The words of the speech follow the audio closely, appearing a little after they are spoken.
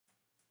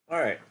All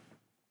right.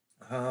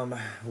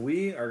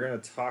 We are going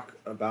to talk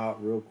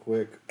about real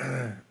quick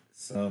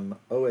some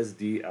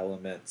OSD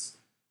elements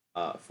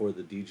for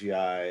the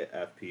DJI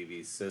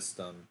FPV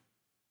system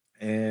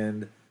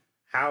and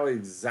how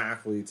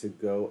exactly to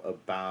go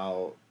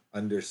about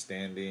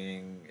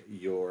understanding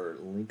your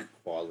link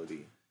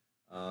quality.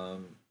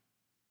 Um,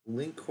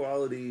 Link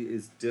quality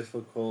is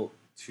difficult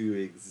to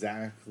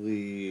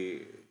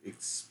exactly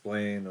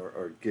explain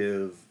or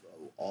give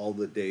all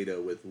the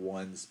data with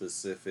one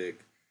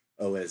specific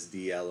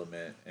OSD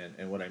element.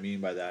 And what I mean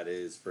by that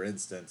is, for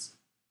instance,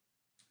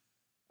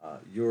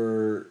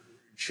 your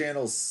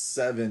channel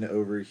 7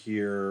 over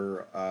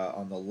here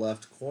on the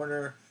left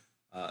corner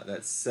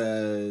that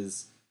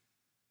says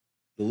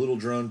the little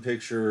drone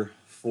picture,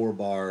 4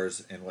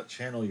 bars, and what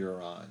channel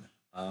you're on.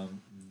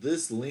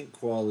 This link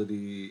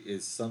quality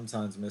is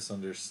sometimes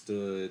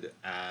misunderstood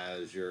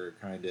as your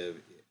kind of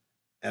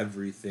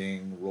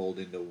everything rolled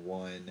into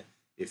one.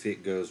 If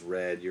it goes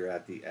red, you're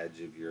at the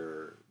edge of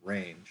your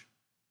range.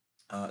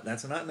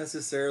 That's not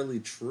necessarily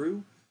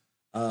true.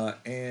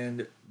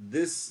 And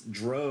this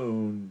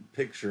drone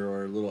picture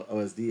or little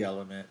OSD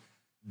element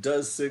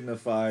does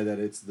signify that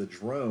it's the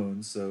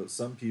drone. So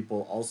some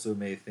people also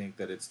may think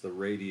that it's the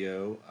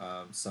radio.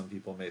 Some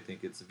people may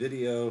think it's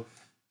video.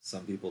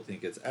 Some people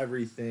think it's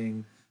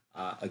everything.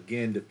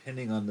 Again,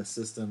 depending on the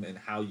system and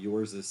how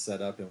yours is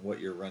set up and what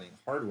you're running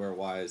hardware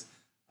wise,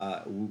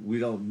 we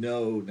don't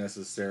know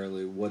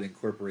necessarily what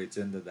incorporates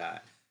into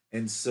that.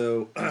 And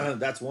so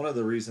that's one of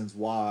the reasons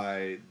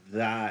why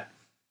that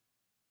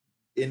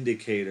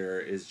indicator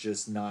is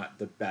just not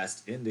the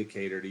best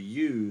indicator to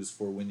use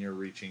for when you're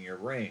reaching your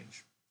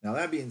range. Now,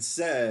 that being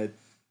said,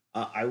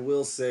 I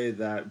will say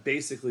that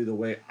basically the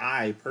way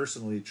I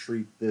personally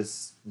treat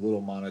this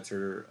little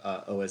monitor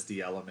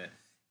OSD element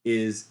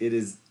is it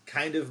is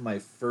kind of my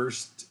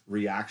first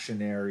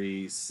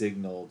reactionary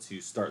signal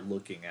to start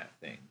looking at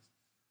things.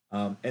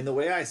 And the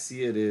way I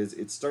see it is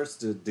it starts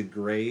to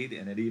degrade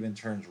and it even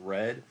turns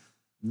red,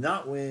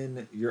 not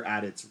when you're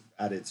at its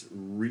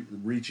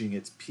reaching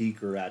its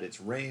peak or at its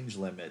range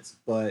limits,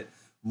 but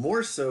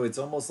more so it's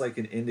almost like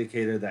an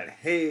indicator that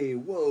hey,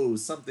 whoa,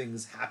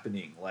 something's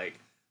happening. Like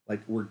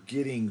we're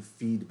getting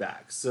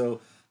feedback. So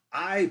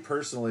I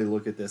personally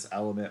look at this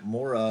element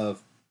more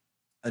of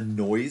a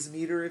noise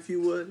meter, if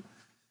you would.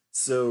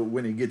 So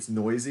when it gets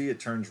noisy, it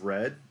turns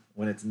red.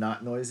 When it's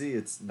not noisy,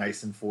 it's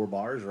nice and 4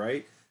 bars,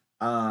 right?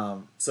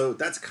 So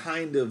that's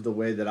kind of the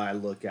way that I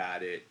look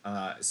at it.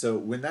 So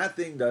when that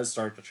thing does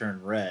start to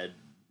turn red,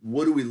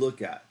 what do we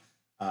look at?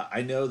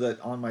 I know that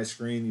on my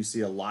screen you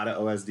see a lot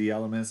of OSD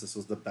elements. This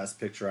was the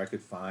best picture I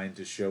could find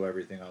to show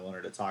everything I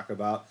wanted to talk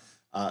about.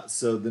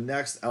 So the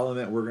next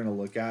element we're going to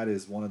look at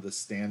is one of the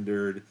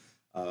standard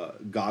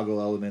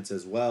goggle elements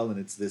as well, and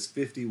it's this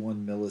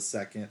 51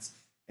 milliseconds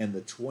and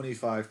the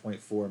 25.4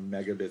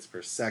 megabits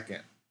per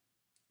second.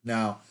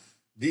 Now,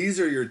 these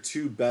are your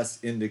two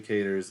best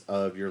indicators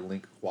of your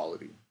link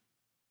quality.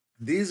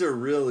 These are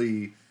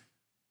really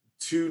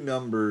two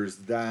numbers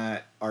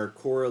that are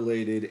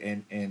correlated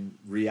and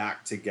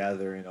react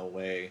together in a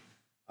way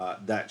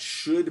that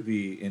should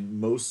be, in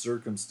most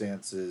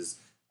circumstances,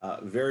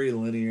 very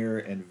linear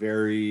and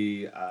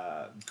very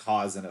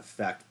cause and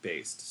effect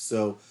based.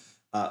 So,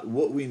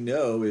 what we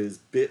know is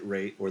bit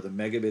rate or the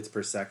megabits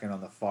per second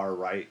on the far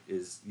right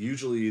is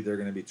usually either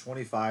going to be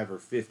 25 or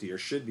 50, or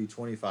should be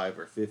 25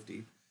 or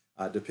 50,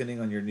 depending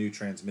on your new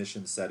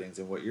transmission settings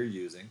and what you're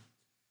using.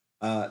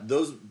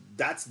 Those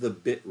That's the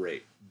bit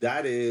rate.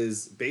 That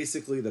is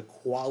basically the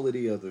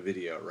quality of the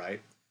video,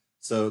 right?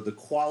 So the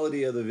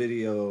quality of the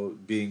video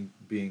being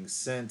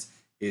sent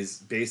is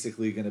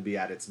basically going to be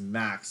at its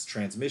max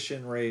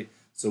transmission rate.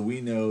 So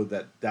we know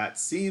that that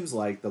seems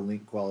like the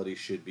link quality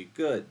should be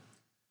good.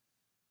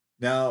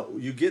 Now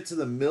you get to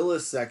the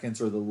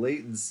milliseconds or the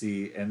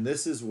latency, and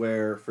this is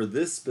where, for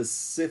this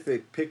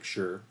specific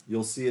picture,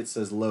 you'll see it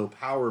says low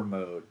power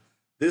mode.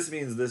 This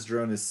means this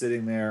drone is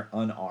sitting there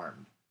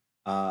unarmed.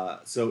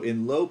 So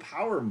in low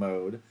power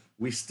mode,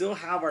 we still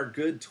have our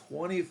good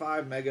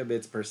 25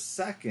 megabits per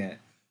second,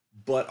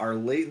 but our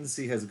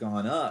latency has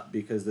gone up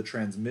because the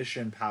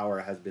transmission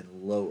power has been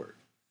lowered.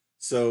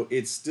 So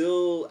it's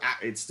still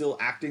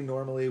acting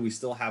normally. We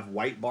still have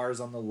white bars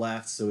on the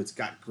left, so it's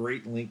got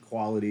great link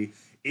quality.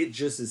 It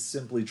just is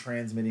simply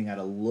transmitting at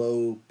a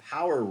low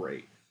power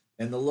rate.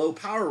 And the low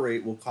power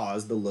rate will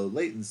cause the low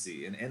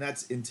latency. And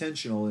that's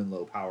intentional in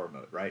low power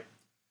mode, right?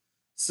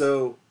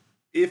 So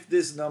if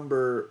this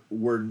number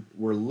were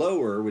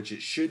lower, which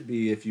it should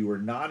be if you were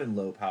not in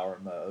low power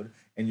mode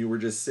and you were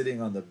just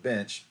sitting on the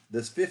bench,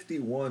 this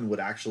 51 would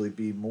actually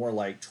be more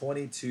like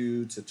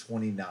 22 to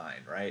 29,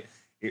 right?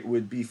 It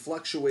would be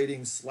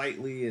fluctuating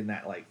slightly in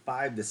that like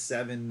 5 to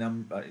 7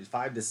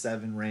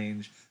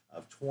 range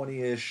of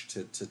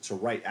 20ish to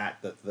right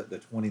at the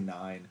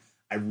 29.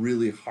 I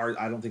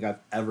don't think I've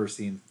ever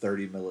seen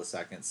 30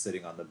 milliseconds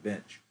sitting on the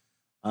bench.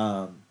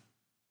 Um,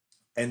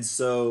 and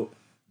so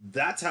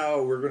that's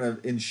how we're going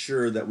to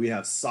ensure that we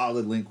have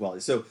solid link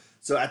quality. So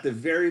at the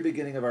very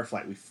beginning of our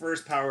flight, we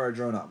first power our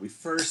drone on. We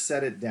first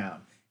set it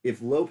down.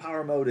 If low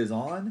power mode is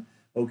on,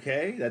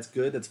 Okay, that's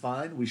good, that's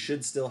fine. We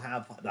should still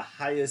have the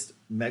highest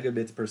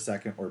megabits per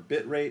second or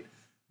bit rate.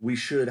 We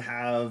should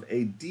have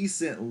a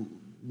decent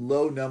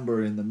low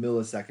number in the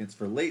milliseconds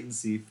for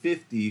latency.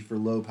 50 for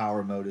low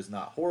power mode is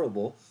not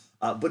horrible.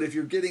 But if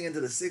you're getting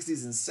into the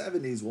 60s and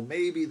 70s, well,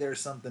 maybe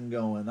there's something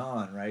going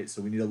on, right?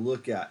 So we need to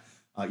look at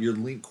your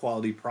link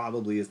quality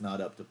probably is not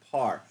up to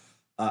par.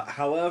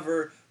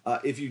 However,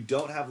 if you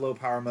don't have low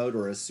power mode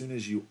or as soon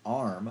as you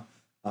arm,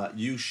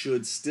 you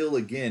should still,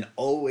 again,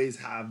 always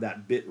have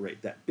that bit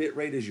rate. That bit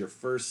rate is your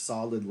first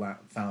solid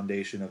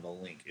foundation of a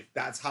link. If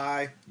that's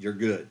high, you're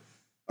good.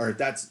 Or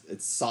if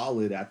it's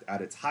solid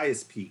at its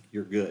highest peak,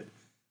 you're good.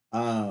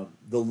 The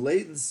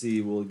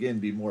latency will, again,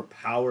 be more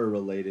power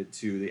related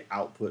to the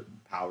output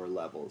power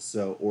levels.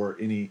 So, or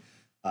any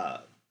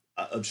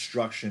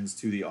obstructions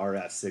to the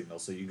RF signal.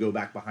 So you go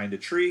back behind a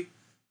tree,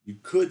 you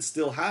could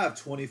still have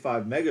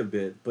 25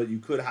 megabit, but you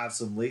could have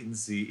some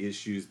latency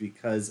issues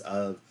because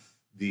of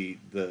the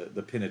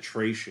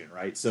penetration,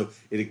 right? So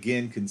it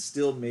again can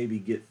still maybe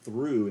get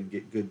through and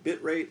get good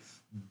bit rate,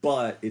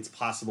 but it's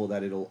possible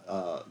that it'll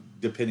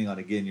depending on,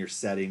 again, your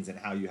settings and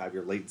how you have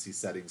your latency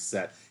settings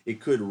set,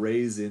 it could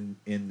raise in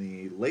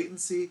the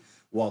latency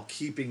while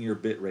keeping your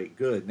bit rate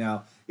good.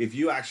 Now, if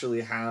you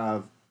actually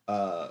have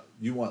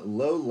you want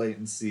low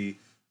latency,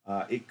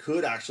 it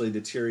could actually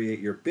deteriorate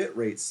your bit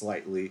rate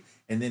slightly,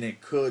 and then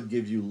it could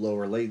give you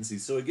lower latency.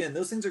 So again,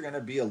 those things are going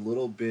to be a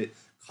little bit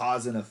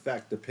cause and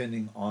effect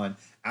depending on,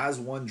 as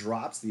one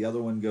drops, the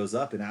other one goes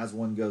up, and as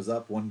one goes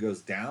up, one goes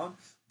down.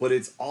 But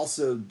it's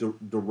also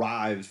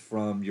derived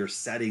from your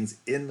settings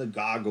in the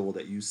goggle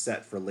that you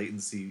set for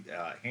latency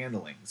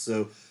handling.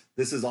 So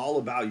this is all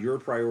about your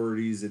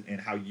priorities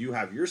and how you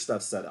have your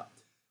stuff set up.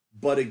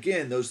 But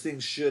again, those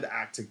things should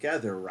act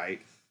together,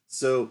 right?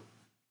 So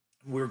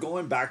we're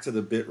going back to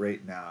the bit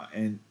rate now,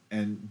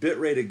 and bit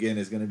rate again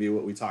is going to be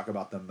what we talk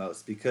about the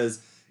most,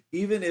 because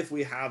even if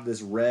we have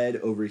this red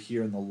over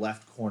here in the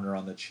left corner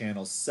on the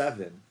channel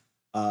 7,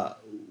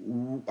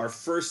 our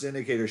first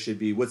indicator should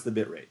be, what's the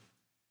bit rate?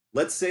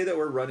 Let's say that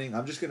we're running,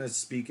 I'm just going to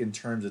speak in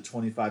terms of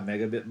 25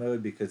 megabit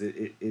mode because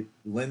it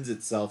lends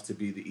itself to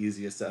be the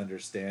easiest to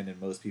understand,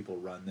 and most people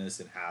run this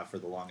and have for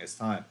the longest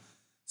time.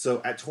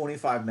 So at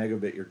 25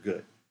 megabit, you're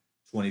good.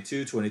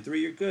 22,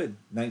 23, you're good.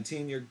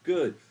 19, you're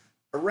good.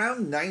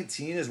 Around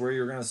 19 is where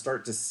you're going to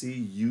start to see,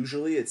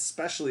 usually,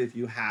 especially if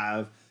you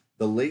have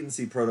the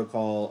latency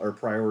protocol or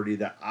priority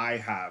that I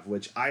have,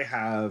 which I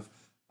have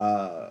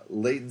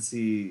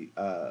latency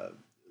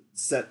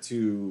set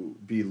to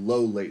be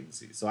low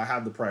latency. So I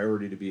have the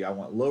priority to be, I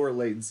want lower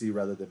latency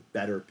rather than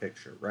better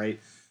picture, right?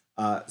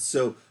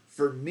 So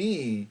for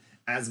me,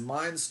 as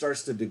mine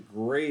starts to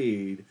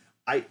degrade,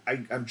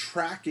 I'm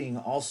tracking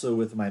also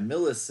with my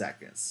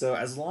milliseconds. So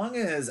as long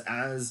as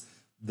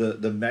the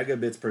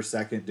megabits per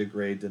second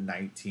degrade to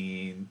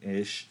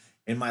 19-ish,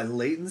 and my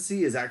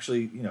latency is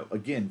actually,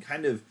 again,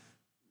 kind of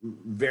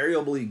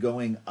variably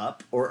going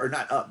up, or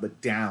not up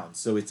but down,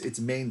 so it's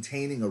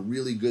maintaining a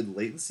really good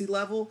latency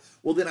level,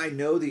 well, then I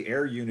know the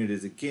air unit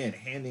is, again,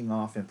 handing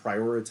off and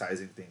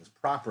prioritizing things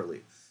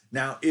properly.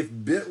 Now, if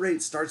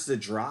bitrate starts to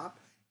drop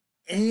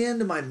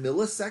and my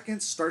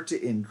milliseconds start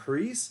to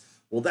increase,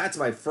 well, that's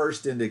my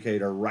first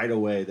indicator right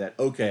away that,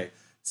 okay,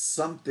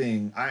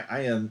 something,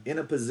 I am in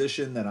a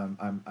position that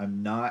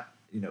I'm not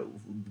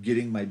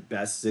getting my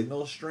best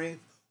signal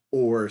strength,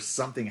 or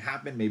something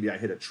happened. Maybe I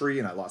hit a tree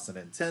and I lost an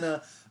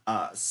antenna.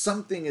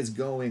 Something is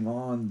going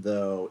on,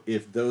 though,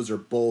 if those are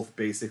both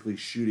basically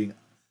shooting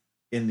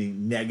in the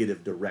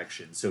negative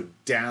direction. So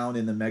down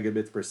in the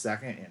megabits per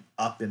second and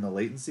up in the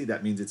latency,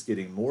 that means it's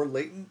getting more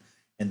latent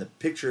and the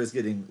picture is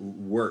getting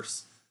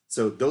worse.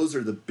 So those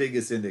are the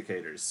biggest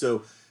indicators.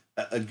 So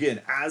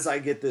again, as I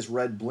get this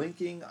red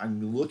blinking,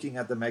 I'm looking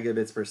at the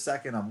megabits per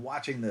second. I'm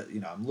watching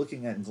I'm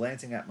looking at and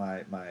glancing at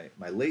my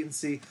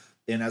latency.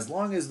 And as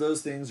long as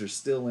those things are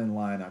still in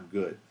line, I'm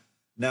good.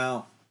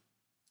 Now,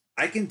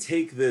 I can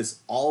take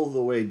this all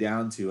the way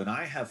down to, and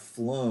I have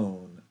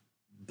flown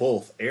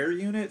both air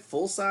unit,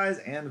 full size,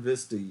 and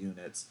Vista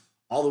units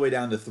all the way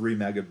down to 3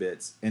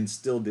 megabits and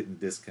still didn't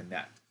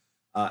disconnect.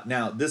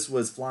 Now, this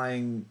was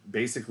flying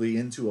basically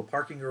into a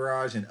parking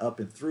garage and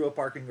up and through a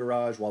parking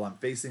garage while I'm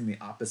facing the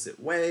opposite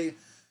way.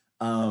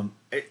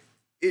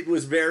 It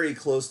was very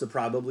close to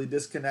probably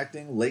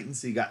disconnecting.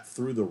 Latency got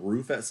through the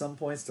roof at some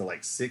points to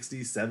like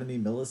 60, 70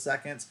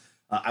 milliseconds.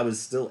 I was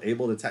still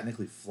able to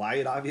technically fly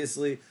it,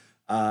 obviously.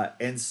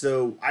 And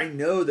so we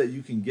know that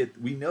you can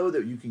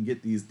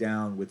get these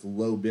down with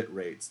low bit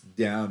rates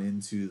down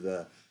into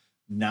the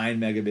 9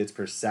 megabits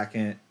per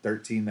second,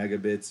 13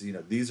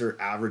 megabits. These are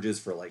averages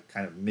for like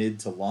kind of mid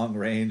to long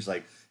range.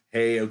 Like,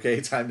 hey, okay,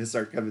 time to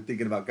start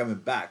thinking about coming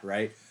back,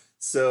 right?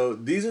 So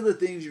these are the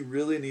things you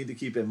really need to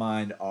keep in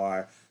mind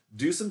are,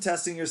 do some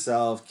testing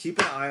yourself, keep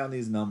an eye on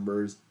these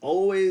numbers.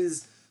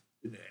 Always,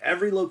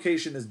 every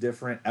location is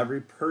different. Every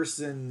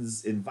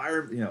person's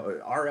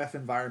environment, RF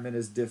environment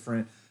is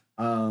different.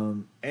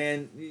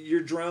 And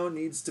your drone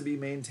needs to be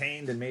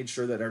maintained and made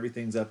sure that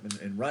everything's up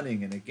and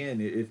running. And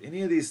again, if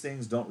any of these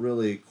things don't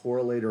really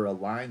correlate or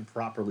align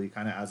properly,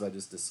 kind of as I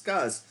just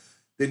discussed,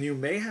 then you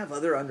may have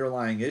other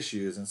underlying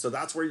issues. And so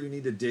that's where you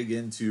need to dig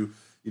into,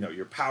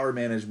 your power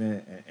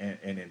management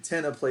and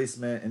antenna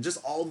placement and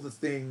just all the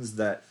things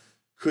that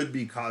could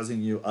be causing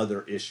you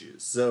other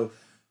issues. So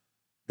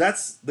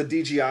that's the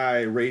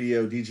DJI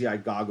radio, DJI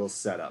goggles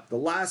setup. The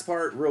last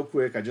part, real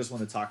quick, I just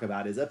want to talk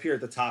about is up here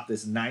at the top,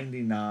 this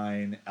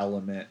 99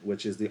 element,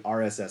 which is the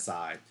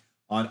RSSI.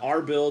 On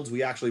our builds,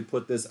 we actually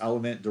put this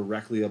element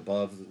directly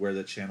above where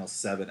the channel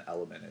 7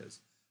 element is.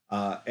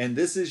 And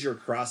this is your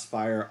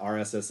Crossfire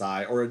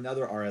RSSI or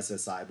another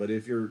RSSI. But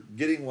if you're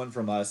getting one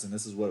from us, and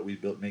this is what we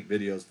make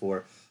videos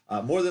for,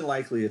 more than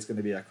likely it's going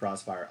to be a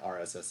Crossfire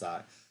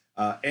RSSI.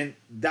 And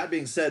that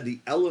being said, the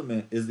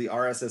element is the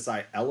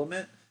RSSI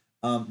element.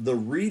 The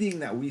reading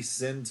that we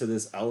send to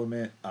this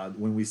element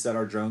when we set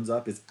our drones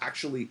up is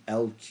actually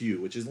LQ,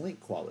 which is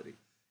link quality.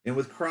 And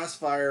with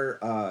Crossfire,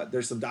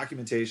 there's some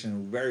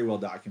documentation, very well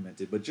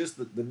documented, but just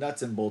the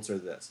nuts and bolts are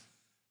this.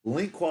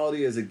 Link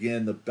quality is,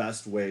 again, the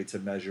best way to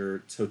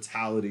measure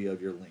totality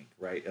of your link,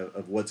 right,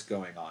 of what's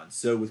going on.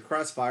 So with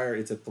Crossfire,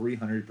 it's a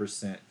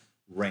 300%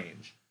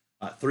 range.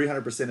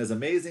 300% is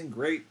amazing,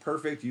 great,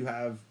 perfect. You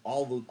have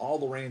all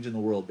the range in the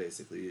world,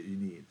 basically, that you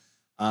need.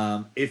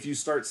 If you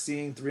start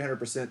seeing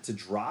 300% to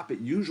drop, it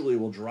usually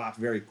will drop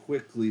very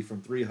quickly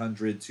from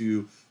 300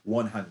 to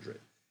 100.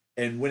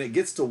 And when it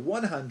gets to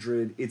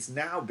 100, it's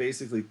now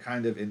basically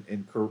kind of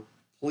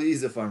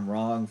please, if I'm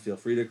wrong, feel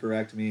free to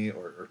correct me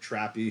or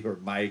Trappy or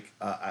Mike.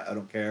 I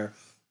don't care.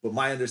 But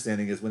my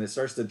understanding is when it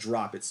starts to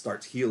drop, it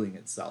starts healing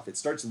itself. It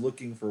starts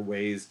looking for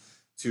ways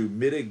to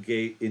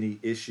mitigate any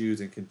issues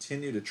and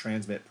continue to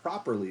transmit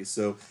properly.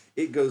 So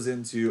it goes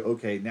into,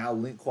 okay, now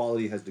link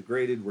quality has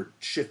degraded. We're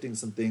shifting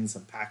some things,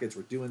 some packets.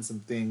 We're doing some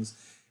things.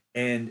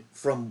 And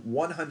from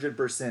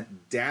 100%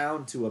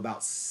 down to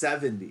about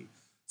 70.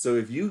 So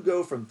if you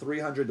go from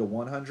 300 to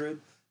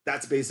 100,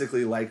 that's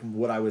basically like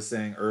what I was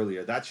saying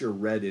earlier. That's your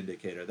red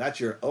indicator. That's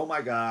your, oh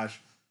my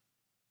gosh,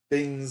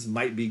 things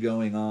might be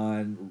going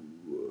on.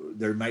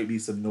 There might be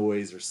some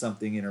noise or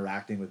something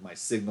interacting with my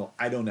signal.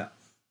 I don't know.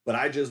 But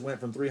I just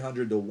went from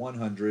 300 to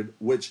 100,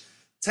 which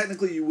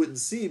technically you wouldn't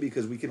see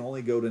because we can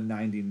only go to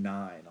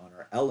 99 on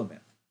our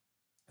element.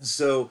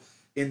 So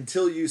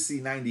until you see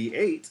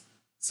 98,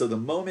 so the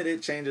moment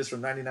it changes from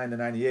 99 to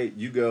 98,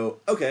 you go,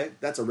 okay,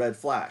 that's a red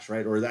flash,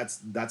 right? Or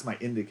that's my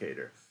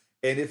indicator.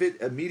 And if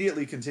it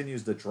immediately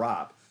continues to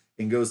drop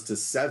and goes to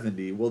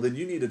 70, well, then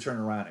you need to turn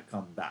around and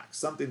come back.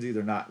 Something's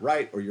either not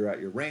right or you're at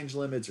your range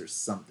limits or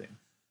something.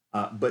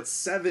 But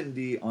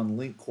 70 on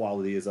link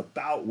quality is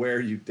about where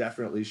you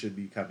definitely should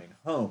be coming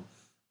home.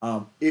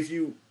 If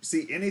you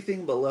see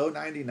anything below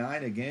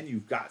 99, again,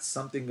 you've got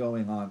something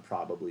going on,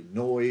 probably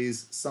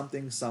noise,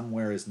 something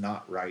somewhere is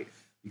not right,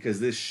 because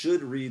this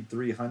should read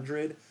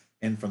 300,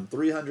 and from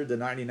 300 to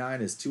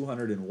 99 is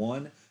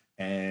 201,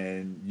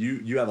 and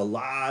you have a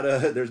lot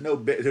of, there's no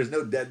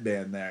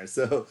deadband there.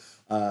 So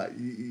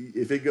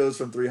if it goes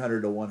from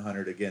 300 to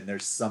 100, again,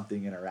 there's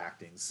something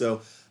interacting.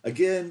 So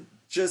again,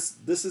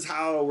 just this is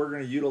how we're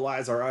going to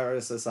utilize our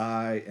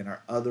RSSI and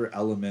our other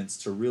elements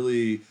to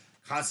really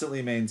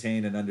constantly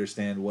maintain and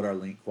understand what our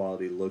link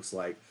quality looks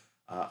like.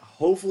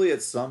 Hopefully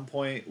at some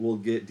point we'll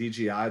get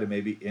DJI to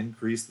maybe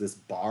increase this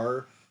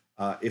bar.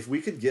 If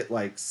we could get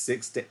like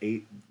 6 to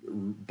 8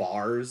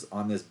 bars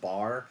on this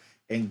bar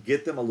and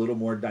get them a little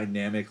more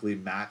dynamically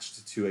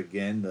matched to,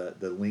 again,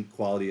 the link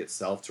quality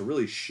itself, to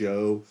really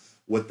show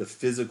what the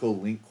physical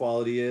link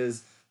quality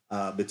is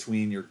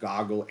between your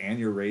goggle and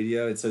your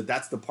radio. And so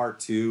that's the part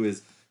too,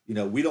 is,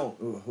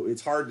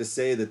 it's hard to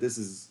say that this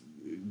is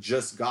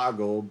just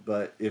goggle,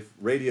 but if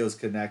radio's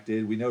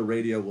connected, we know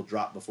radio will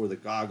drop before the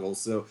goggle.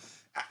 So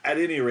at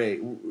any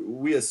rate,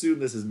 we assume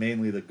this is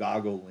mainly the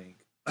goggle link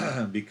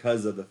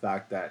because of the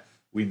fact that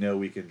we know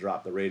we can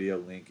drop the radio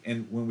link.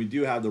 And when we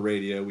do have the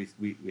radio,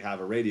 we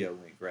have a radio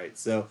link, right?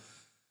 So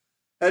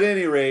at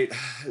any rate,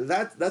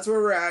 that's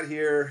where we're at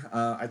here.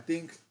 I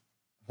think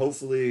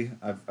hopefully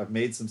I've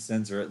made some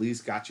sense, or at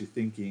least got you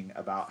thinking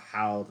about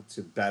how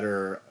to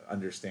better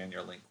understand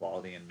your link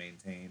quality and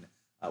maintain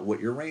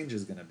what your range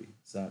is going to be.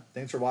 So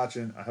thanks for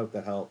watching. I hope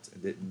that helped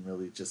and didn't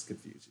really just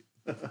confuse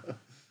you.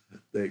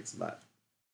 Thanks, bye.